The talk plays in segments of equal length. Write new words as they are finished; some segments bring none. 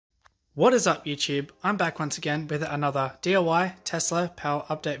What is up YouTube? I'm back once again with another DIY Tesla Power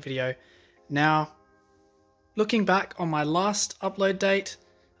Update video. Now, looking back on my last upload date,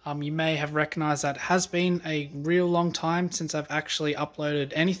 you may have recognized that it has been a real long time since I've actually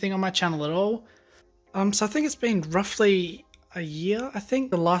uploaded anything on my channel at all. So I think it's been roughly a year. I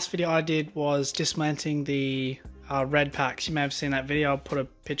think the last video I did was dismantling the red packs. You may have seen that video. I'll put a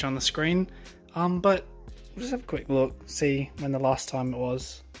picture on the screen. But we'll just have a quick look, see when the last time it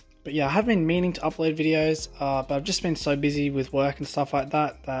was. But yeah, I have been meaning to upload videos, but I've just been so busy with work and stuff like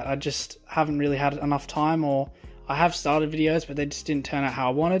that that I just haven't really had enough time, or I have started videos but they just didn't turn out how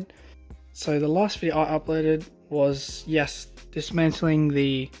I wanted. So the last video I uploaded was, yes, dismantling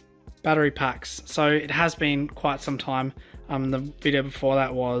the battery packs. So it has been quite some time. The video before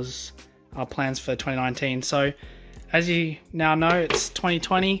that was plans for 2019. So as you now know, it's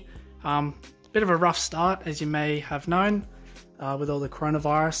 2020. Bit of a rough start, as you may have known. With all the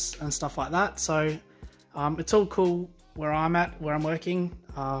coronavirus and stuff like that. So it's all cool where I'm at, where I'm working.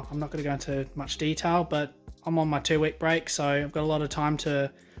 I'm not going to go into much detail, but I'm on my 2-week break, so I've got a lot of time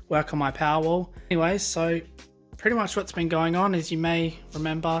to work on my Powerwall. Anyways, so pretty much what's been going on is, you may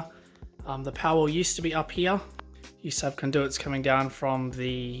remember, the Powerwall used to be up here. Used to have conduits coming down from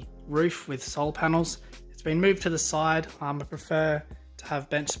the roof with solar panels. It's been moved to the side. I prefer to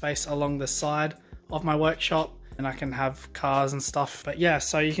have bench space along the side of my workshop, and I can have cars and stuff. But yeah,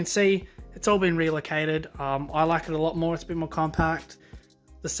 so you can see it's all been relocated. I like it a lot more. It's a bit more compact.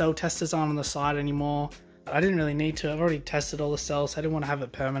 The cell testers aren't on the side anymore. I didn't really need to. I've already tested all the cells, so I didn't want to have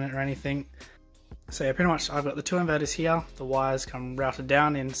it permanent or anything. So yeah, pretty much I've got the 2 inverters here. The wires come routed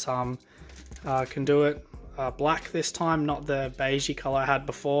down in some conduit black this time, not the beigey color I had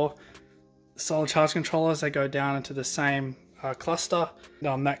before. The solar charge controllers, they go down into the same cluster.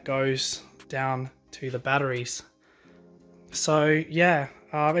 That goes down to the batteries. So yeah,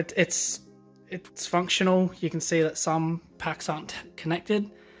 it's functional. You can see that some packs aren't connected,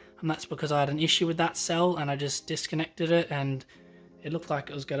 and that's because I had an issue with that cell and I just disconnected it, and it looked like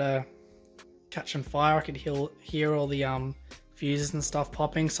it was gonna catch on fire. I could hear all the fuses and stuff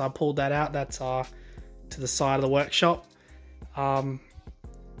popping, so I pulled that out. That's to the side of the workshop.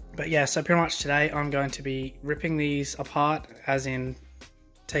 But yeah, so pretty much today I'm going to be ripping these apart, as in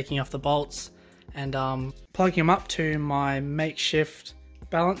taking off the bolts and plugging them up to my makeshift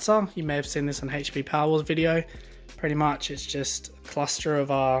balancer. You may have seen this on HP Powerwall's video. Pretty much it's just a cluster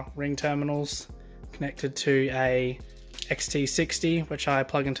of ring terminals connected to a XT60, which I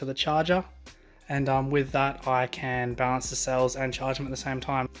plug into the charger, and with that I can balance the cells and charge them at the same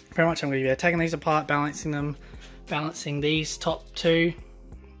time. Pretty much I'm going to be taking these apart, balancing them, balancing these top 2,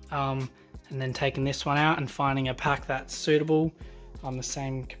 and then taking this one out and finding a pack that's suitable. The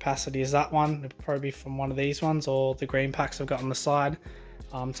same capacity as that one. It'll probably be from one of these ones, or the green packs I've got on the side.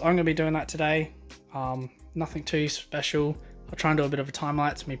 So I'm going to be doing that today. Nothing too special. I'll try and do a bit of a time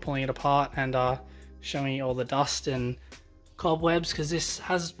lapse, me pulling it apart and showing you all the dust and cobwebs, because this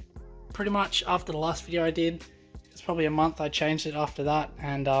has pretty much, after the last video I did, it's probably a month I changed it after that,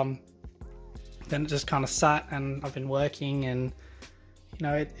 and then it just kind of sat, and I've been working, and you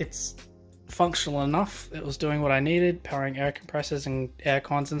know, it's functional enough. It was doing what I needed, powering air compressors and air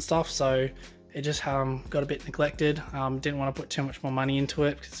cons and stuff, so it just got a bit neglected. Didn't want to put too much more money into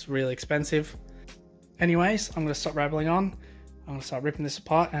it because it's really expensive. Anyways, I'm going to stop rambling on. I'm going to start ripping this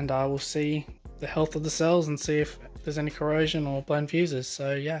apart, and we'll see the health of the cells and see if there's any corrosion or blown fuses.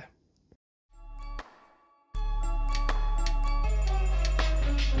 So yeah.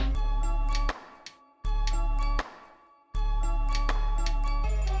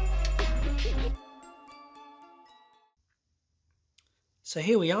 So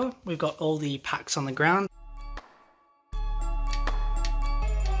here we are, we've got all the packs on the ground.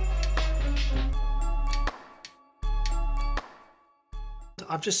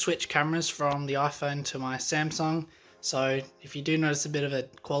 I've just switched cameras from the iPhone to my Samsung, so if you do notice a bit of a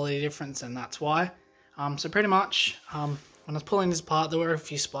quality difference, then that's why. So pretty much, when I was pulling this apart, there were a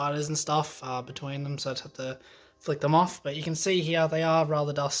few spiders and stuff between them, so I just had to flick them off. But you can see here, they are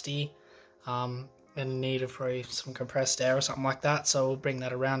rather dusty. In need of probably some compressed air or something like that, so we'll bring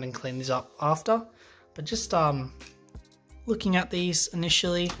that around and clean these up after. But just looking at these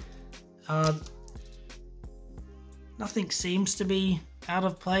initially, nothing seems to be out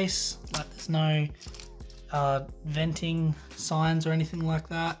of place. Like, there's no venting signs or anything like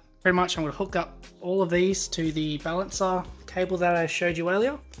that. Pretty much I'm going to hook up all of these to the balancer cable that I showed you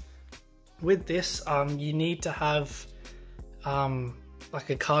earlier. With this, you need to have like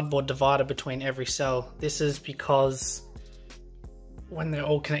a cardboard divider between every cell. This is because when they're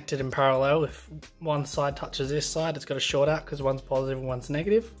all connected in parallel, if one side touches this side, it's got to short out because one's positive and one's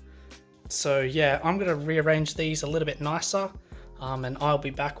negative. So yeah, I'm going to rearrange these a little bit nicer, and I'll be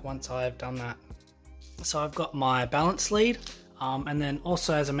back once I've done that. So I've got my balance lead, and then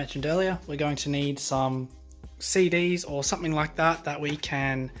also, as I mentioned earlier, we're going to need some CDs or something like that that we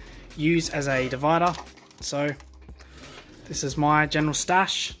can use as a divider. So this is my general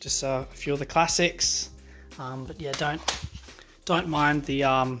stash, just a few of the classics, but yeah, don't mind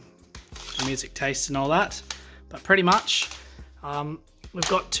the music taste and all that, but pretty much we've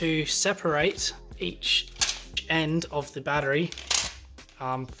got to separate each end of the battery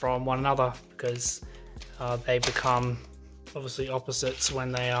from one another, because they become obviously opposites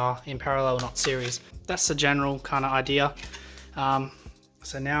when they are in parallel, not series. That's the general kind of idea.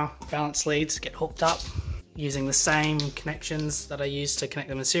 So now balance leads get hooked up using the same connections that I used to connect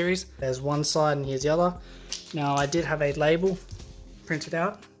them in series. There's one side and here's the other. Now I did have a label printed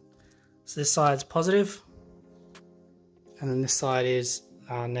out. So this side's positive and then this side is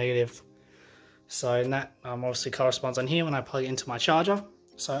negative. So and that obviously corresponds on here when I plug it into my charger.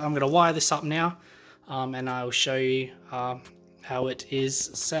 So I'm going to wire this up now, and I will show you how it is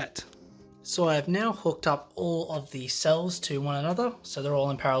set. So I have now hooked up all of the cells to one another, so they're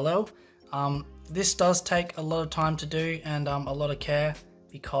all in parallel. This does take a lot of time to do and a lot of care,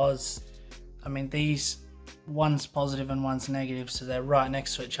 because I mean these, one's positive and one's negative, so they're right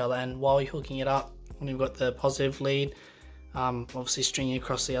next to each other, and while you're hooking it up, when you've got the positive lead obviously stringing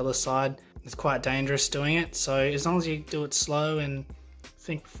across the other side, it's quite dangerous doing it. So as long as you do it slow and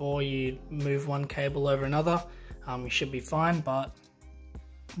think before you move one cable over another, you should be fine. But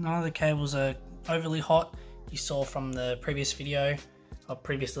none of the cables are overly hot. You saw from the previous video, or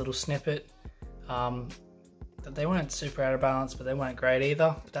previous little snippet, that they weren't super out of balance, but they weren't great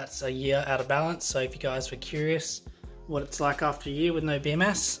either. That's a year out of balance, so if you guys were curious what it's like after a year with no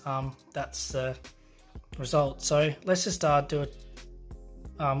BMS, that's the result. So let's just do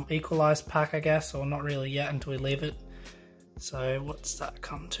a equalized pack, I guess, or not really yet until we leave it. So what's that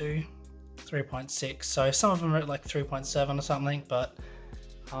come to? 3.6. So some of them are at like 3.7 or something, but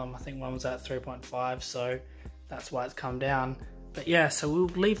I think one was at 3.5, so that's why it's come down. But yeah, so we'll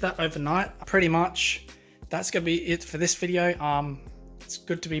leave that overnight. Pretty much that's gonna be it for this video. It's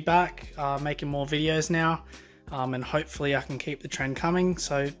good to be back making more videos now, and hopefully I can keep the trend coming.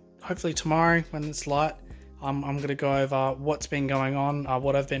 So hopefully tomorrow when it's light, I'm gonna go over what's been going on,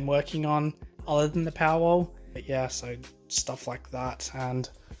 what I've been working on other than the Powerwall. But yeah, so stuff like that and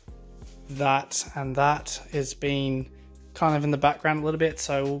that has been kind of in the background a little bit,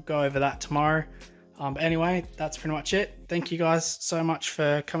 so we'll go over that tomorrow. But anyway, that's pretty much it. Thank you guys so much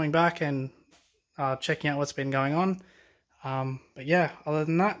for coming back and checking out what's been going on. But yeah, other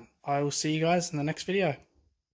than that, I will see you guys in the next video.